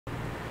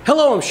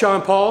Hello, I'm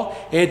Sean Paul,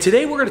 and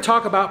today we're going to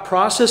talk about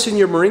processing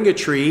your moringa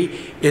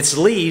tree, its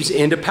leaves,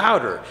 into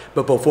powder.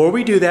 But before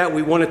we do that,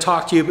 we want to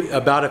talk to you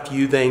about a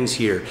few things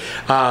here.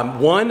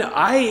 One,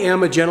 I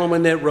am a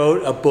gentleman that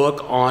wrote a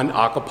book on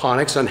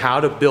aquaponics, on how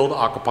to build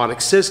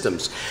aquaponic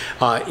systems.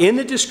 In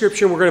the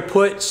description, we're going to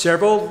put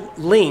several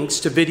links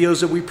to videos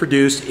that we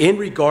produced in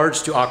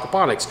regards to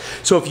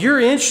aquaponics. So if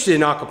you're interested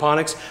in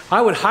aquaponics,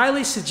 I would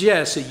highly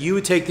suggest that you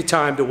would take the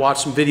time to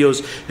watch some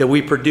videos that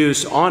we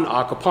produce on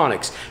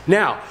aquaponics.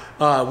 Now,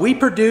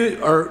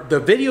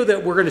 the video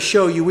that we're going to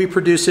show you, we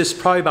produced this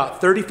probably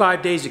about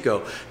 35 days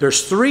ago.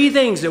 There's three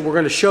things that we're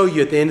going to show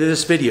you at the end of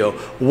this video.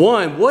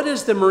 One, what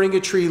does the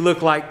moringa tree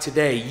look like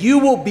today? You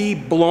will be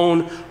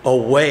blown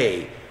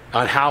away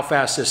on how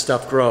fast this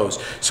stuff grows.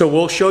 So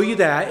we'll show you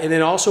that, and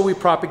then also we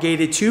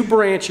propagated 2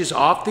 branches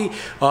off the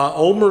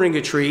old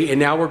moringa tree, and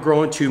now we're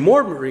growing 2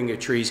 more moringa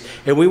trees,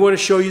 and we want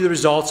to show you the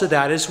results of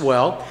that as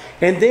well.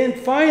 And then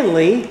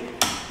finally,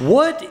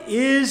 what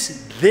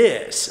is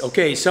this?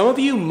 Okay, some of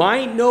you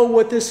might know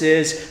what this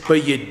is,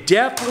 but you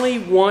definitely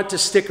want to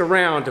stick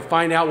around to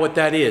find out what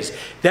that is.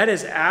 That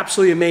is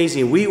absolutely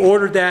amazing. We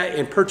ordered that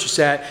and purchased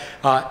that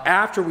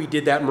after we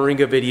did that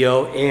moringa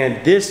video,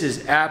 and this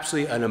is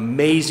absolutely an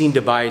amazing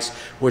device,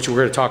 which we're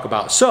going to talk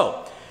about.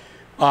 So,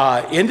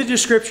 in the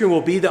description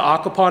will be the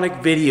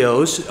aquaponic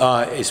videos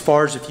as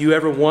far as if you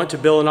ever want to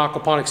build an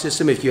aquaponic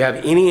system, if you have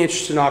any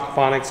interest in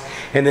aquaponics.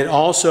 And then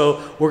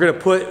also we're going to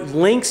put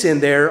links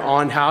in there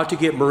on how to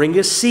get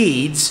moringa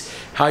seeds,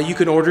 how you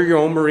can order your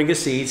own moringa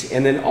seeds,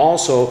 and then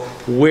also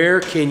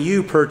where can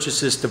you purchase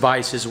this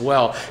device as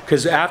well.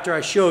 Because after I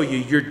show you,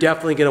 you're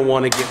definitely going to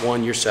want to get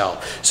one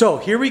yourself. So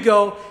here we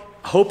go.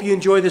 Hope you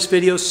enjoy this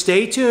video.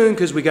 Stay tuned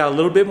because we got a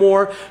little bit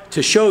more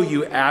to show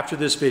you after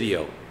this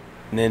video.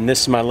 And then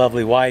this is my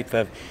lovely wife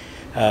of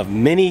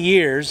many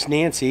years,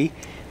 Nancy.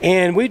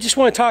 And we just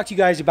want to talk to you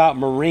guys about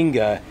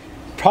moringa.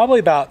 Probably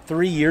about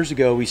 3 years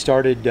ago, we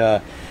started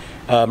a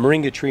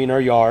moringa tree in our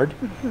yard.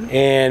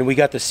 And we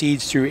got the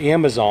seeds through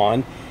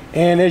Amazon.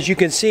 And as you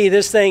can see,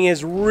 this thing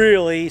is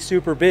really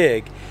super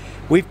big.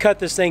 We've cut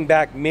this thing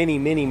back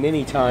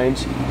many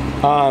times.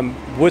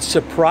 What's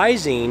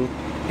surprising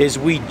is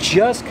we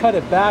just cut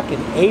it back in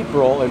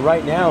April, and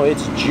right now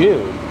it's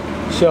June.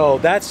 So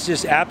that's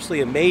just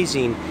absolutely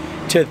amazing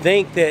to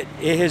think that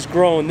it has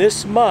grown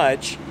this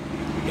much,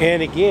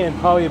 and again,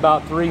 probably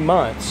about 3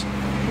 months.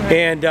 Right.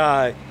 And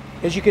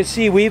as you can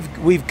see,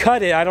 we've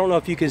cut it. I don't know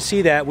if you can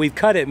see that. We've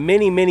cut it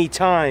many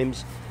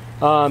times,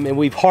 and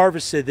we've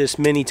harvested this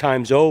many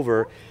times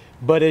over.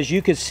 But as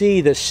you can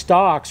see, the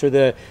stalks or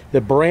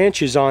the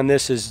branches on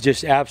this is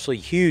just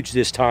absolutely huge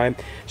this time.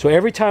 So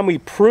every time we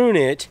prune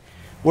it,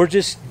 we're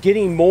just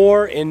getting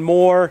more and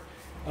more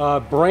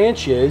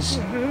branches,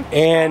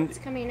 and it's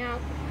coming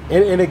out.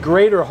 And a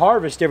greater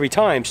harvest every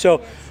time. So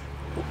yes.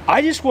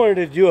 I just wanted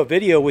to do a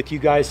video with you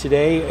guys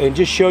today and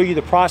just show you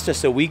the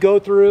process that we go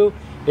through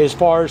as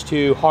far as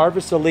to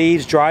harvest the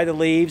leaves, dry the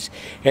leaves,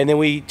 and then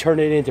we turn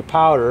it into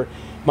powder.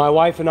 My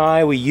wife and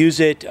I, we use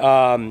it,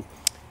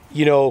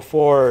 you know,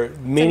 for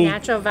many... It's a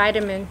natural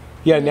vitamin.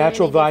 Yeah,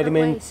 natural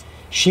vitamin.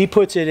 She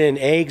puts it in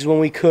eggs when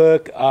we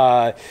cook.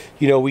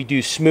 You know, we do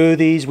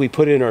smoothies. We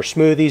put it in our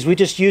smoothies. We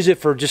just use it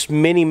for just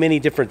many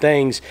different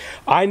things.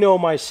 I know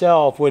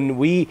myself,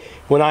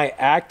 when I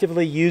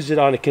actively use it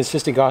on a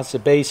consistent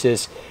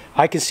basis,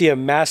 I can see a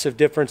massive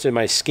difference in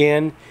my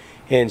skin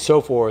and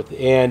so forth.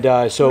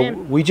 And so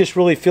we just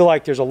really feel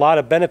like there's a lot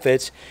of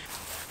benefits.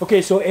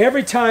 Okay, so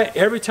every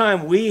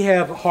time we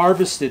have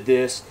harvested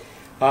this,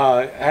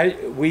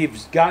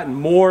 we've gotten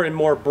more and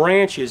more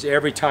branches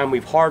every time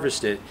we've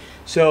harvested.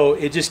 So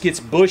it just gets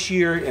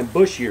bushier and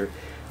bushier.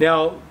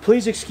 Now,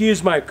 please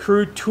excuse my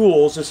crude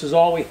tools. This is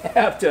all we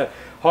have to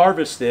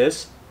harvest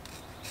this.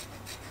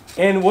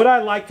 And what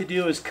I like to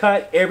do is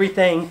cut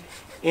everything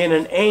in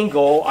an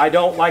angle. I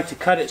don't like to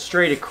cut it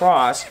straight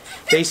across.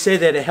 They say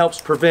that it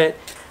helps prevent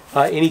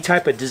any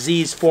type of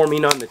disease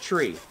forming on the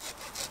tree.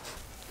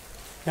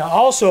 Now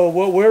also,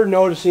 what we're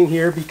noticing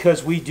here,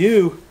 because we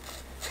do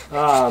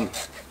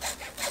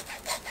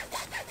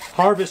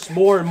harvest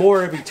more and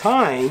more every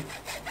time,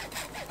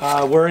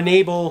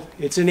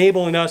 it's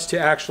enabling us to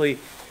actually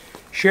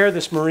share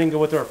this moringa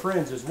with our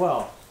friends as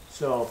well.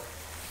 So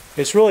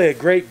it's really a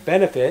great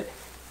benefit.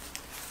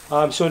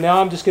 So now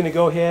I'm just going to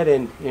go ahead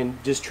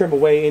and just trim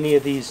away any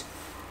of these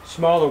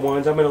smaller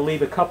ones. I'm going to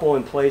leave a couple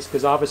in place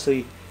because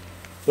obviously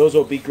those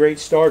will be great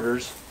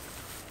starters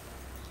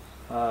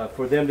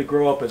for them to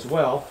grow up as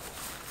well.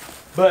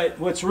 But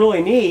what's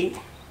really neat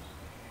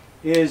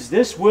is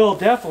this will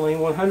definitely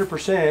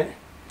 100%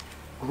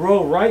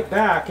 grow right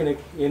back in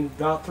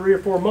about 3 or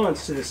 4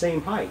 months to the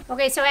same height.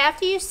 Okay, so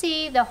after you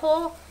see the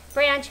whole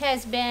branch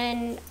has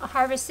been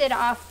harvested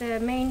off the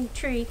main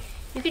tree,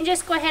 you can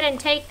just go ahead and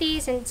take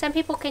these, and some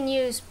people can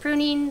use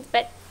pruning,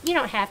 but you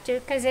don't have to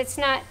because it's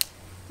not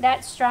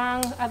that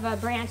strong of a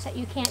branch that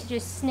you can't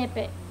just snip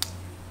it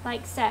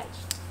like such.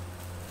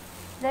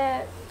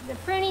 The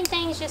pruning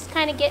things just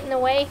kind of get in the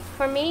way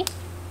for me,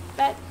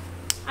 but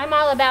I'm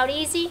all about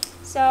easy,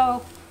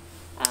 so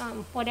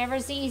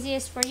whatever's the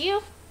easiest for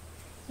you,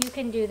 you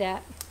can do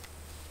that.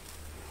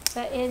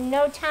 But in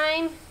no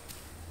time,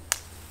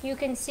 you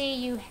can see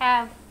you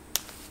have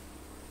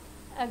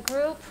a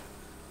group.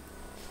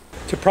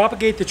 To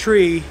propagate the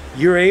tree,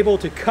 you're able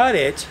to cut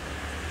it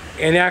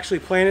and actually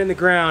plant it in the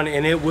ground,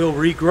 and it will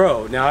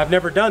regrow. Now, I've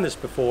never done this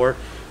before,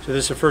 so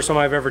this is the first time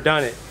I've ever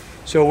done it.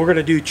 So we're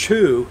gonna do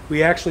 2.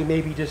 We actually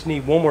maybe just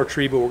need 1 more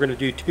tree, but we're gonna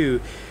do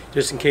 2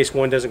 just in case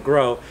one doesn't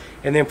grow.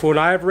 And then from what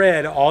I've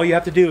read, all you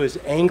have to do is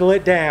angle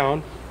it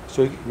down.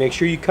 So make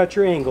sure you cut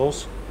your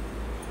angles,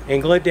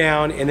 angle it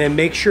down, and then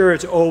make sure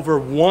it's over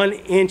 1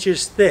 inch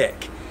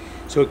thick.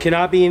 So it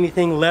cannot be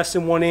anything less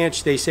than 1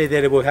 inch. They say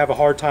that it will have a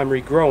hard time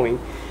regrowing.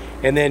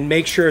 And then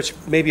make sure it's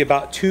maybe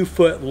about 2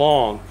 foot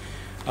long.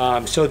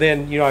 So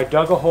then, you know, I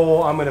dug a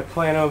hole. I'm gonna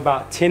plant them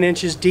about 10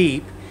 inches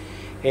deep.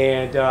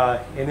 And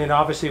then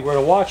obviously we're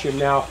gonna watch him.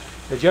 Now,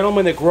 the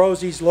gentleman that grows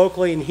these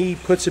locally, and he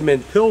puts them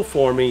in pill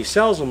form, and he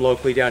sells them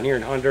locally down here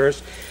in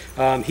Honduras.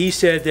 He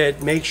said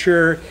that make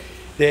sure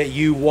that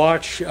you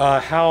watch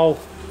how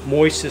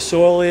moist the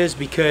soil is,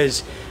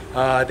 because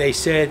he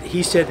said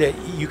that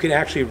you can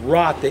actually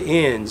rot the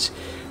ends.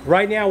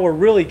 Right now we're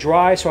really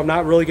dry, so I'm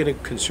not really going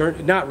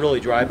to not really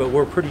dry, but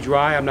we're pretty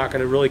dry. I'm not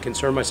going to really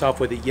concern myself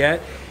with it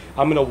yet.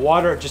 I'm going to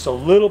water it just a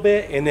little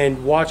bit and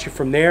then watch it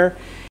from there.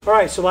 All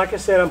right, so like I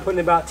said, I'm putting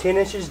about 10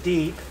 inches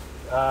deep.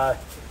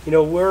 You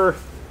know, we're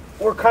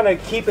kind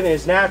of keeping it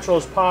as natural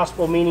as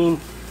possible, meaning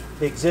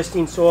the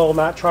existing soil,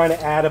 not trying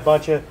to add a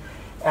bunch of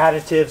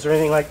additives or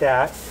anything like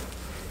that.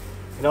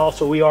 And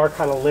also we are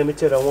kind of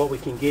limited on what we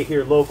can get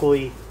here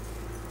locally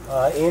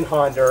in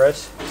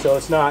Honduras, so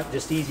it's not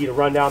just easy to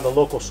run down the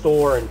local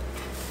store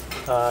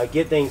and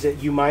get things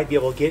that you might be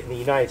able to get in the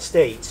United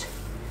States.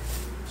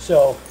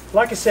 So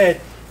like I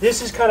said,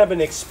 this is kind of an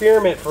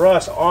experiment for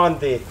us on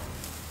the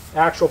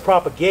actual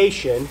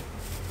propagation.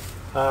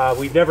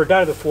 We've never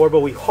done it before,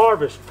 but we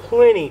harvest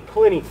plenty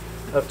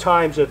of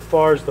times as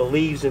far as the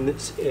leaves in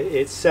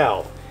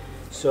itself.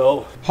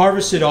 So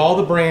harvested all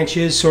the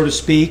branches, so to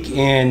speak,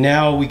 and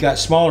now we got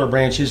smaller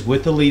branches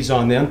with the leaves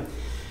on them.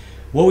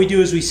 What we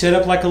do is we set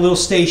up like a little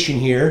station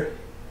here,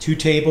 2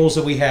 tables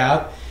that we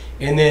have,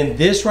 and then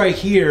this right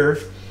here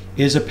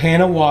is a pan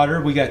of water.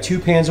 We got 2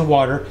 pans of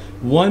water.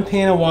 1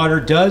 pan of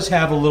water does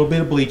have a little bit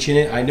of bleach in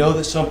it. I know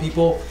that some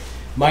people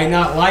might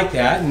not like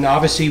that, and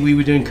obviously we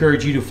would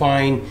encourage you to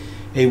find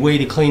a way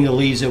to clean the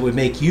leaves that would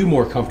make you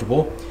more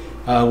comfortable.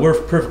 We're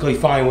perfectly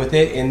fine with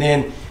it. And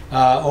then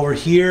over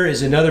here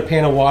is another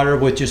pan of water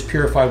with just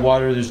purified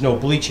water. There's no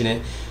bleach in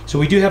it. So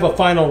we do have a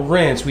final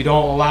rinse. We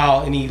don't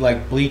allow any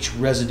like bleach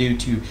residue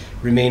to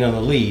remain on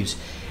the leaves.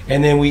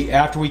 And then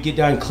after we get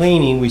done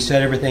cleaning, we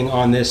set everything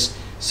on this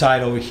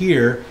side over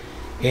here,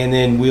 and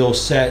then we'll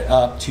set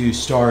up to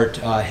start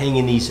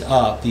hanging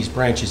these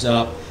branches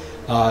up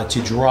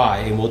to dry,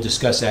 and we'll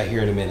discuss that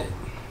here in a minute.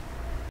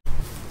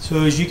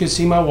 So as you can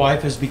see, my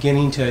wife is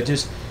beginning to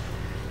just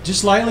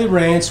lightly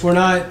rinse. We're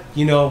not,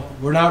 you know,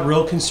 we're not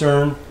real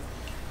concerned.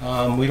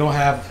 We don't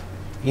have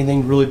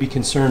anything to really be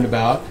concerned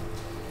about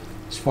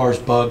as far as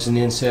bugs and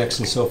insects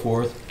and so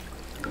forth.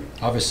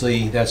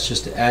 Obviously, that's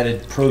just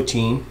added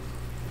protein.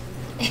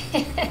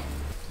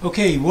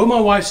 Okay, what my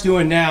wife's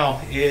doing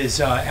now is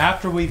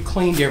after we've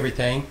cleaned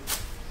everything,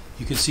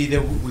 you can see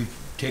that we've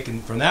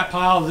taken from that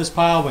pile to this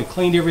pile, we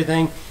cleaned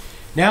everything.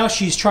 Now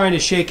she's trying to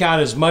shake out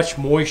as much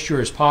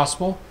moisture as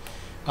possible.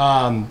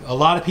 A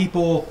lot of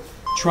people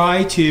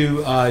try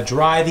to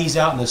dry these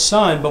out in the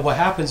sun, but what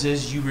happens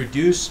is you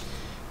reduce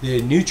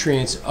the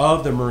nutrients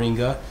of the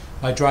moringa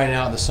by drying it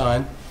out in the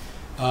sun.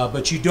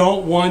 But you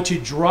don't want to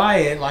dry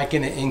it like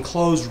in an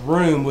enclosed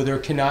room where there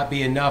cannot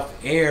be enough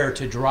air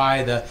to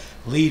dry the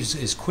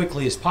leaves as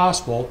quickly as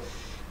possible,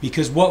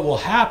 because what will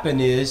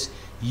happen is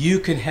you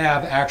can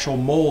have actual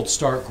mold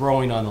start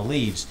growing on the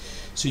leaves.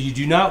 So you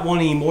do not want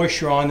any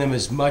moisture on them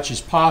as much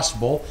as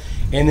possible.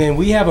 And then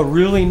we have a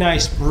really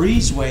nice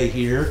breezeway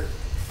here.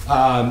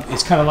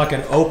 It's kind of like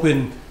an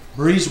open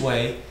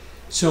breezeway.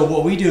 So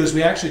what we do is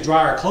we actually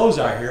dry our clothes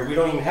out here. We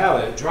don't even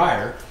have a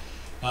dryer.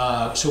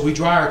 So we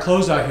dry our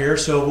clothes out here.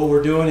 So what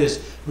we're doing is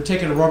we're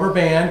taking a rubber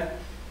band,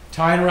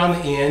 tying around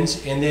the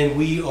ends, and then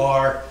we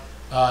are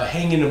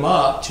hanging them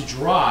up to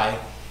dry.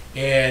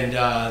 And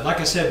like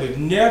I said, we've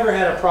never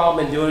had a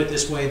problem in doing it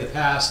this way in the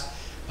past.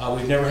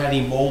 We've never had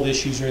any mold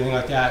issues or anything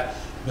like that.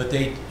 But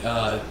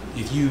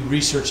if you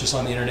research this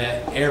on the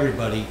internet,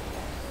 everybody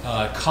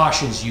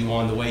cautions you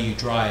on the way you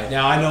dry it.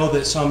 Now I know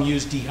that some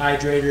use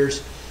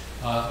dehydrators,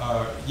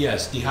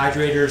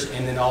 dehydrators,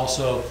 and then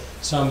also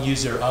some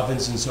use their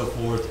ovens and so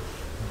forth.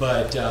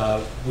 But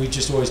we've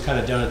just always kind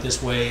of done it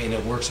this way, and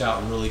it works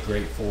out really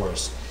great for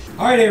us.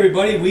 All right,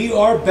 everybody, we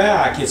are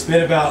back. It's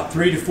been about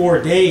 3 to 4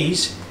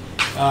 days.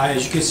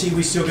 As you can see,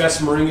 we still got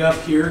some moringa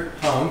up here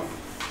hung,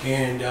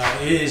 and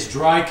it is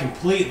dry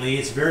completely.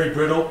 It's very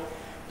brittle.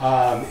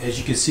 As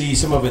you can see,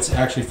 some of it's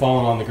actually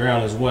fallen on the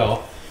ground as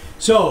well.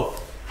 So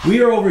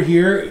we are over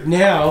here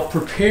now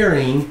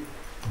preparing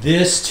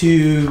this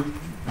to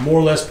more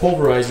or less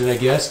pulverize it, I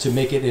guess, to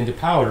make it into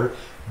powder.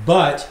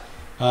 But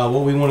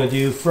what we want to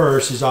do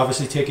first is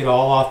obviously take it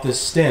all off the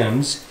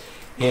stems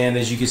And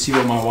as you can see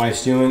what my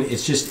wife's doing,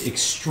 it's just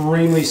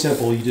extremely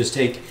simple. You just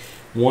take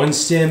one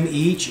stem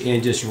each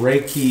and just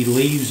rake the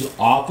leaves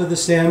off of the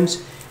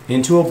stems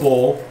into a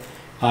bowl.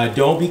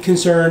 Don't be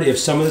concerned if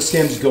some of the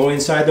stems go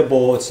inside the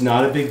bowl. It's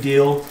not a big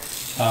deal.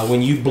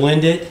 When you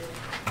blend it,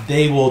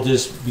 they will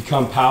just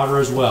become powder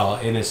as well,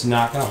 and it's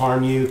not going to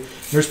harm you.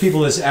 There's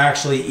people that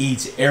actually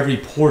eats every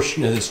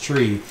portion of this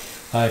tree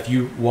if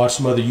you watch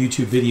some other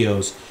YouTube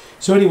videos.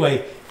 So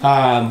anyway,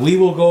 we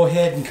will go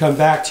ahead and come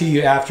back to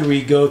you after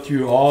we go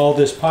through all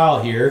this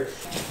pile here.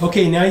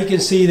 Okay, now you can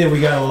see that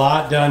we got a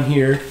lot done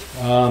here.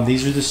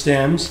 These are the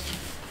stems.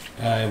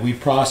 We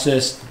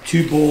processed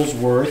 2 bowls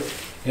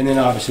worth, and then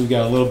obviously we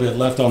got a little bit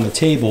left on the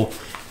table.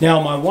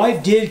 Now my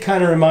wife did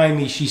kind of remind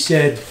me, she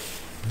said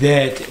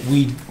that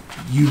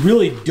you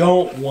really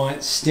don't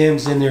want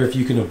stems in there if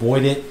you can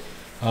avoid it.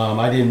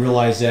 I didn't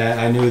realize that.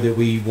 I knew that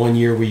one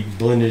year we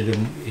blended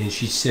them, and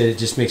she said it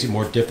just makes it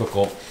more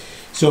difficult.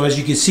 So as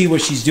you can see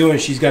what she's doing,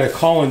 she's got a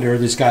colander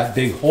that's got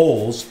big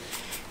holes,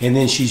 and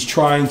then she's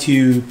trying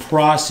to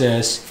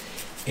process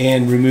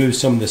and remove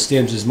some of the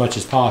stems as much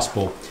as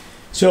possible.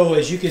 So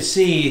as you can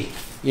see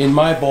in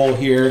my bowl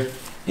here,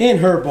 in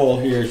her bowl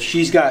here,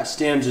 she's got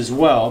stems as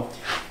well.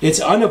 It's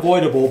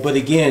unavoidable, but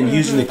again,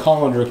 using the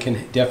colander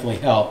can definitely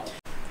help.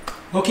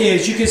 Okay,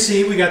 as you can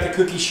see, we got the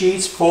cookie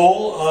sheets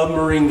full of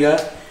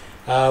moringa.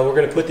 We're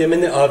going to put them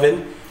in the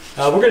oven.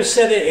 We're going to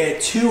set it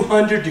at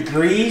 200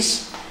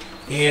 degrees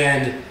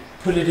and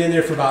put it in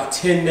there for about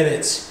 10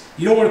 minutes.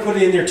 You don't want to put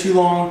it in there too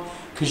long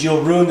because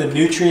you'll ruin the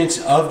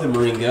nutrients of the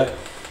moringa.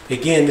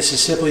 Again, this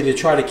is simply to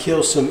try to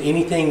kill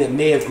anything that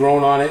may have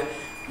grown on it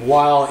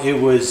while it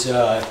was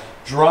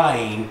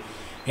drying,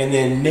 and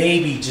then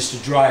maybe just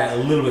to dry it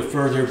a little bit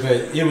further,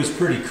 but it was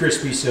pretty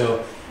crispy,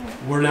 so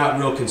we're not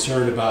real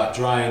concerned about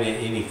drying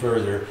it any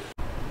further.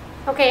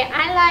 Okay,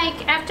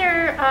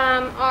 after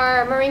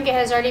our moringa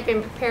has already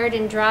been prepared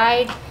and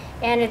dried,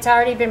 and it's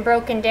already been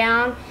broken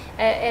down,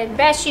 at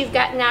best you've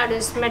gotten out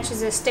as much of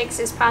the sticks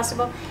as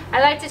possible.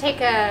 I like to take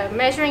a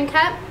measuring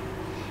cup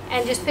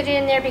and just put it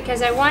in there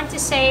because I want to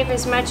save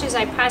as much as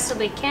I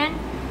possibly can.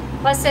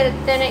 Plus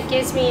then it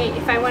gives me,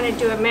 if I want to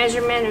do a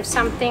measurement of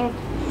something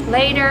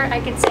later, I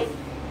can say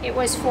it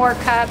was 4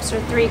 cups or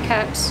 3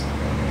 cups.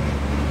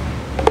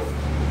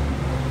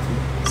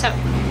 So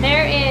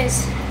there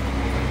is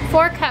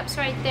 4 cups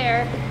right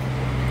there.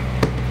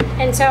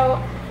 And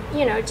so,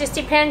 you know, it just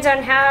depends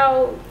on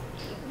how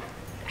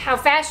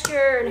fast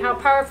and how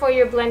powerful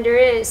your blender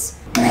is.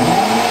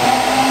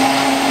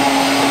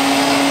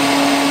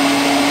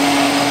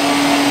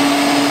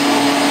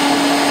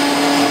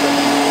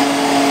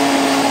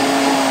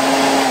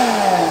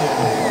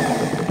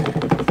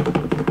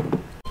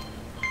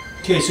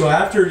 Okay, so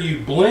after you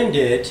blend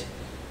it,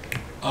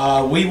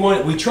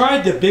 we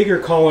tried the bigger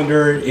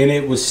colander and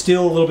it was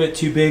still a little bit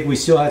too big. We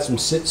still had some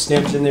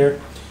stems in there.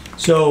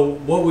 So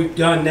what we've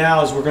done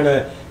now is we're going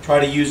to try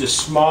to use a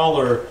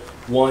smaller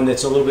one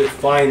that's a little bit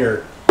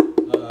finer,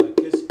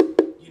 because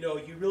you know,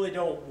 you really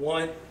don't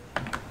want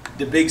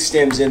the big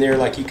stems in there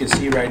like you can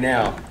see right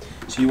now.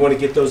 So you want to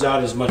get those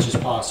out as much as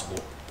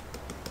possible.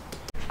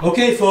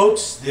 Okay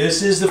folks,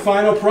 this is the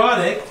final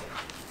product.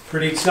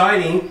 Pretty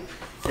exciting.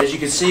 As you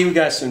can see, we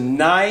got some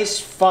nice,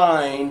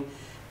 fine,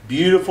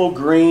 beautiful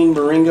green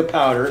moringa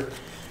powder.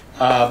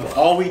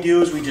 All we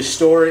do is we just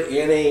store it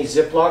in a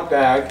Ziploc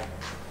bag.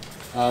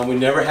 We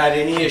never had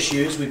any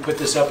issues. We put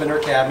this up in our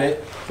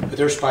cabinet with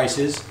our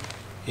spices.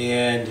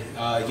 And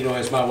you know,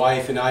 as my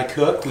wife and I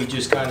cook, we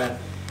just kind of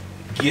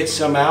get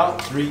some out,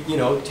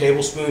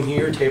 tablespoon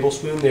here,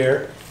 tablespoon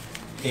there.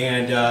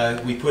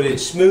 And we put in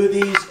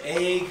smoothies,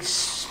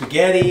 eggs,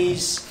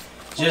 spaghettis,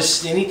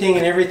 just anything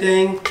and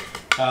everything.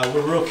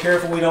 We're real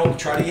careful we don't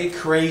try to get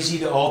crazy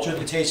to alter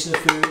the taste of the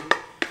food.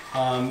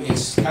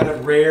 It's kind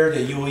of rare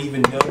that you will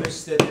even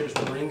notice that there's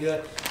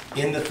moringa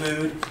in the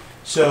food.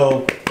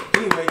 So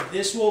anyway,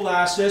 this will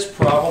last us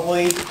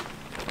probably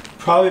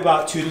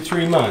about 2 to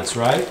 3 months,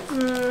 right?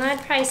 I'd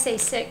probably say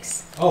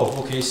 6.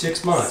 Oh, okay,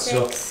 6 months. 6.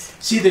 So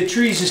see, the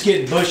tree's just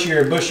getting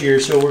bushier and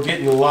bushier, so we're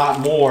getting a lot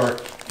more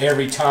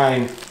every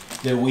time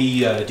that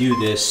we do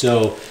this.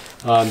 So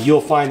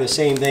you'll find the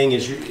same thing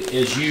as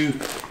you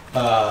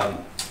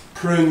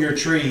prune your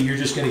tree. You're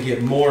just going to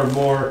get more and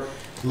more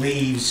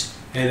leaves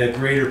and a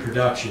greater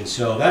production.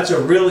 So that's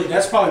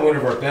probably one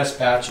of our best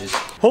batches.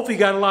 Hopefully you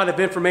got a lot of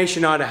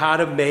information on how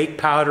to make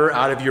powder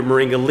out of your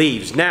moringa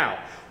leaves. Now,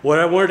 what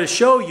I wanted to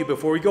show you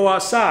before we go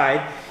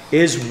outside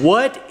is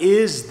what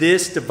is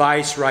this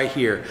device right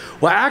here?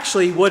 Well,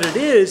 actually what it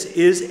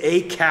is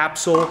a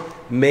capsule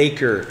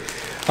maker.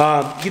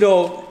 You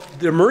know,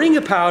 the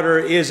moringa powder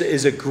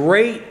is a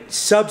great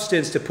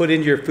substance to put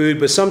into your food,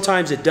 but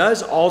sometimes it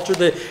does alter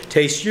the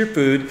taste of your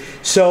food.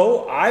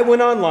 So I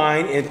went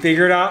online and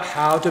figured out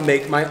how to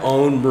make my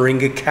own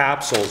moringa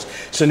capsules.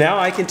 So now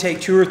I can take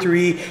 2 or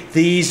 3 of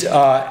these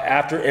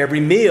after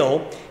every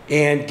meal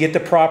and get the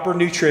proper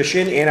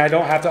nutrition, and I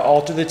don't have to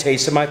alter the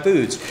taste of my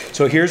foods.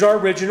 So here's our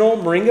original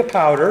Moringa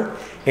powder,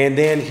 and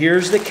then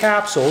here's the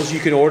capsules. You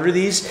can order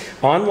these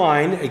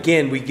online.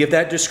 Again, we give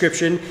that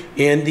description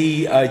in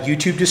the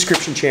YouTube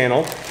description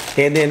channel.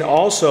 And then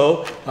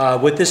also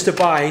with this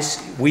device,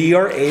 we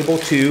are able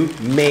to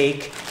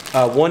make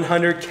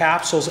 100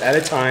 capsules at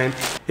a time.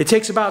 It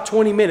takes about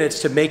 20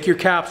 minutes to make your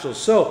capsules.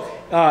 So,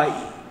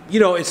 you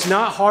know, it's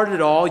not hard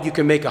at all. You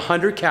can make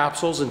 100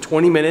 capsules in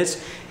 20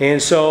 minutes.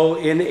 And so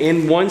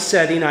in one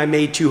setting, I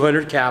made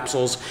 200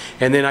 capsules,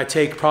 and then I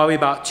take probably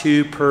about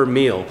 2 per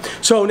meal.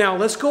 So now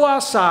let's go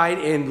outside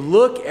and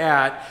look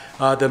at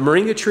the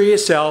moringa tree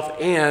itself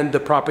and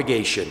the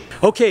propagation.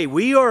 Okay,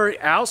 we are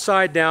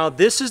outside now.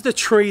 This is the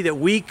tree that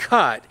we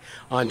cut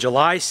on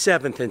July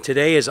 7th, and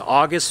today is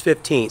August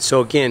 15th.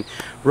 So again,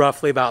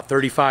 roughly about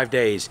 35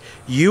 days.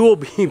 You will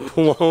be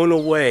blown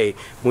away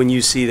when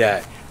you see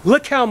that.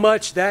 Look how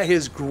much that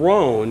has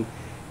grown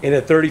in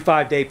a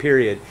 35-day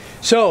period.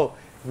 So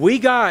we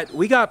got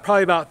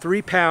probably about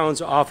 3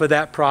 pounds off of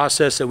that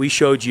process that we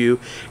showed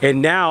you,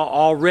 and now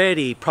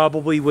already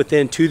probably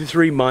within 2 to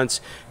 3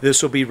 months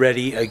this will be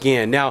ready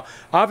again. Now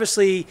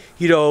obviously,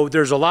 you know,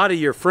 there's a lot of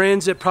your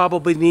friends that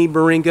probably need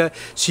moringa,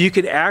 so you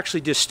could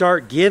actually just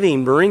start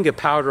giving moringa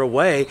powder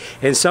away.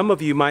 And some of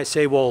you might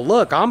say, well,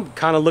 look, I'm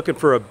kind of looking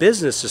for a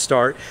business to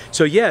start.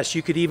 So yes,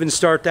 you could even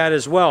start that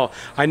as well.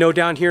 I know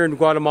down here in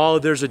Guatemala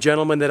there's a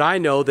gentleman that I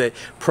know that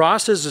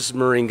processes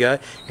moringa,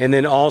 and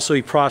then also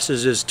he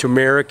processes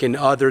turmeric and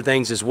other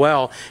things as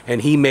well,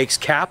 and he makes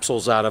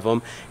capsules out of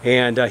them,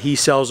 and he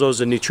sells those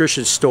in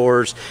nutrition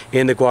stores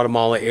in the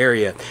Guatemala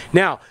area.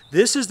 Now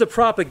this is the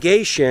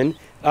propagation.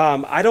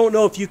 I don't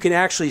know if you can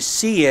actually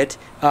see it.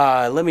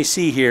 Let me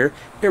see here.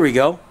 Here we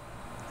go.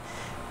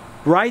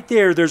 Right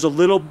there, there's a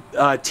little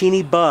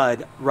teeny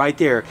bud right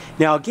there.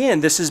 Now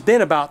again, this has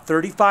been about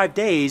 35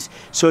 days,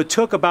 so it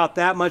took about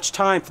that much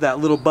time for that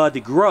little bud to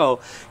grow.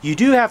 You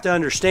do have to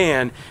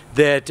understand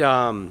that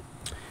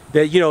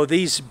you know,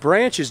 these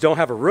branches don't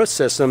have a root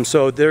system,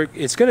 so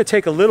it's going to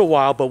take a little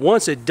while, but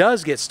once it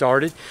does get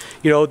started,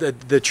 you know,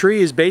 the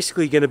tree is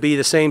basically going to be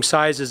the same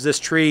size as this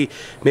tree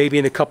maybe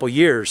in a couple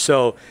years.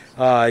 So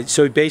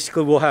so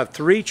basically we'll have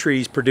 3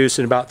 trees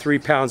producing about 3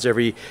 pounds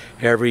every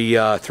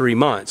 3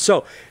 months.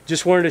 So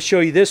just wanted to show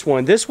you this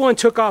one. This one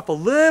took off a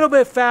little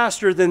bit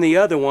faster than the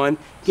other one.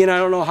 Again, I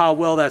don't know how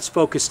well that's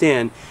focused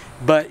in,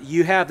 but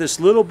you have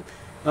this little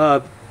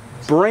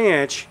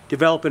branch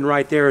developing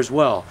right there as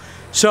well.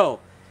 So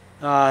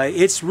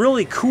it's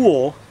really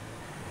cool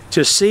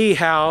to see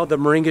how the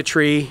moringa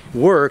tree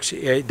works.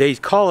 They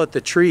call it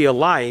the tree of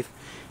life,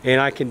 and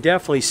I can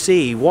definitely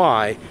see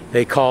why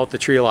they call it the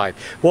tree of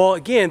life. Well,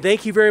 again,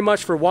 thank you very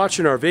much for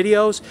watching our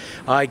videos.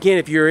 Again,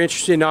 if you're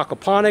interested in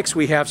aquaponics,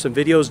 we have some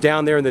videos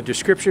down there in the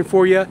description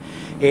for you,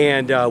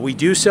 and we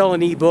do sell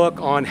an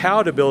ebook on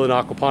how to build an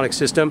aquaponic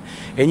system,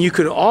 and you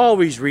can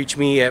always reach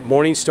me at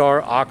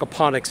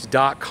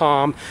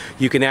morningstaraquaponics.com.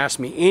 You can ask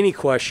me any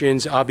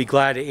questions. I'll be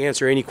glad to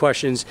answer any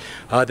questions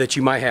that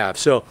you might have.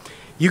 So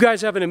you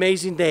guys have an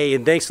amazing day,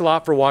 and thanks a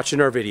lot for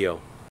watching our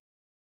video.